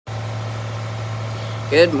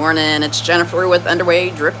Good morning, it's Jennifer with Underway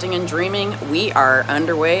Drifting and Dreaming. We are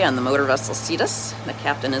underway on the motor vessel Cetus. The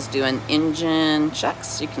captain is doing engine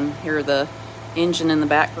checks. You can hear the engine in the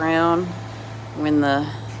background.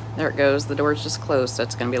 There it goes, the door's just closed, so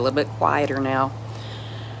it's going to be a little bit quieter now.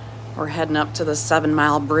 We're heading up to the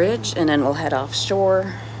 7-mile bridge and then we'll head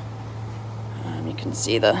offshore. You can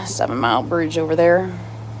see the 7-mile bridge over there.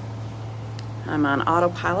 I'm on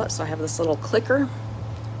autopilot, so I have this little clicker.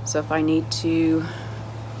 So if I need to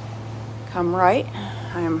come right,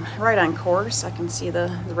 I'm right on course. I can see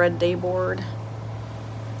the red day board.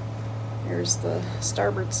 Here's the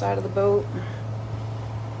starboard side of the boat.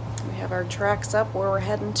 We have our tracks up where we're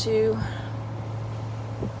heading to.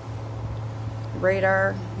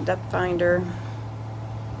 Radar, depth finder.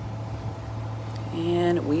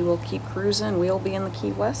 And we will keep cruising. We'll be in the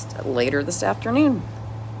Key West later this afternoon.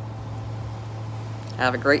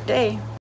 Have a great day.